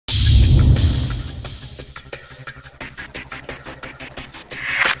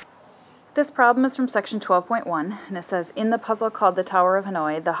This problem is from section 12.1, and it says, in the puzzle called the Tower of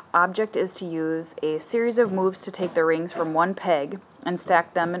Hanoi, the object is to use a series of moves to take the rings from one peg and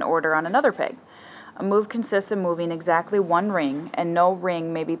stack them in order on another peg. A move consists of moving exactly one ring, and no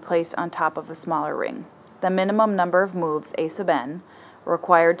ring may be placed on top of a smaller ring. The minimum number of moves, a sub n,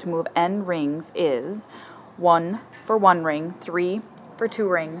 required to move n rings is 1 for 1 ring, 3 for 2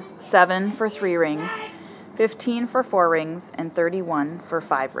 rings, 7 for 3 rings, 15 for 4 rings, and 31 for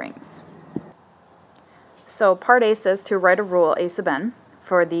 5 rings. So part A says to write a rule a sub n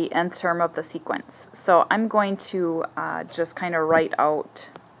for the nth term of the sequence. So I'm going to just kind of write out,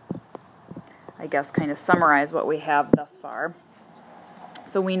 I guess kind of summarize what we have thus far.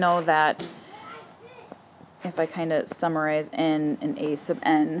 So we know that if I kind of summarize n and a sub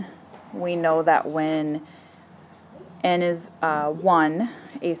n, we know that when n is 1,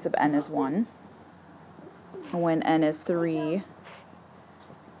 a sub n is 1. When n is 3,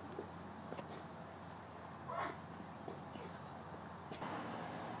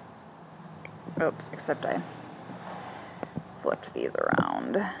 oops, except I flipped these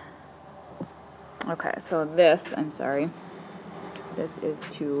around. Okay, so this, I'm sorry, this is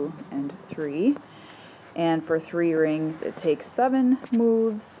 2 and 3. And for 3 rings, it takes 7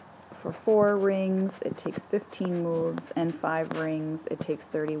 moves. For 4 rings, it takes 15 moves, and 5 rings, it takes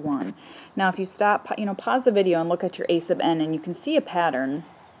 31. Now, if you stop, pause the video and look at your a sub n, and you can see a pattern.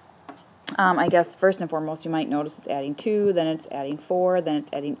 I guess first and foremost, you might notice it's adding 2, then it's adding 4, then it's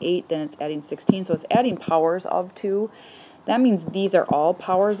adding 8, then it's adding 16. So it's adding powers of 2. That means these are all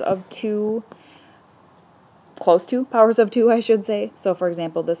powers of 2, close to powers of 2, I should say. So, for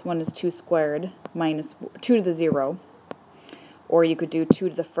example, this one is 2 squared minus 2 to the 0. Or you could do 2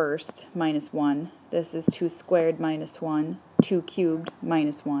 to the first minus 1. This is 2 squared minus 1, 2 cubed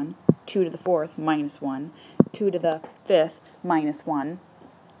minus 1, 2 to the fourth minus 1, 2 to the fifth minus 1.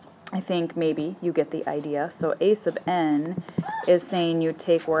 I think maybe you get the idea. So a sub n is saying you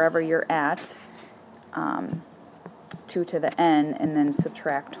take wherever you're at, 2 to the n, and then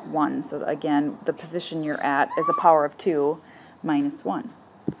subtract 1. So again, the position you're at is a power of 2 minus 1.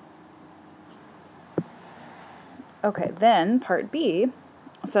 Okay, then part B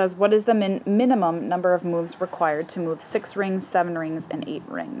says, what is the minimum number of moves required to move 6 rings, 7 rings, and 8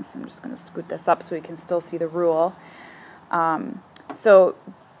 rings? I'm just going to scoot this up so we can still see the rule. So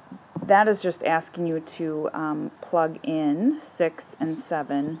that is just asking you to plug in 6 and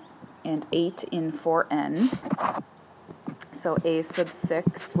 7 and 8 in for n. So a sub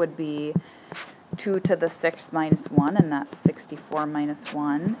 6 would be 2 to the 6th minus 1, and that's 64 minus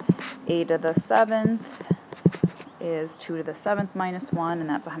 1. A to the 7th is 2 to the 7th minus 1, and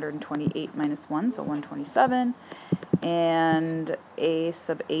that's 128 minus 1, so 127. And a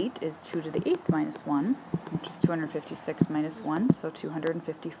sub 8 is 2 to the 8th minus 1, which is 256 minus 1, so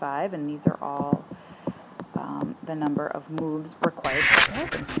 255, and these are all the number of moves required to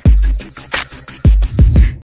happen.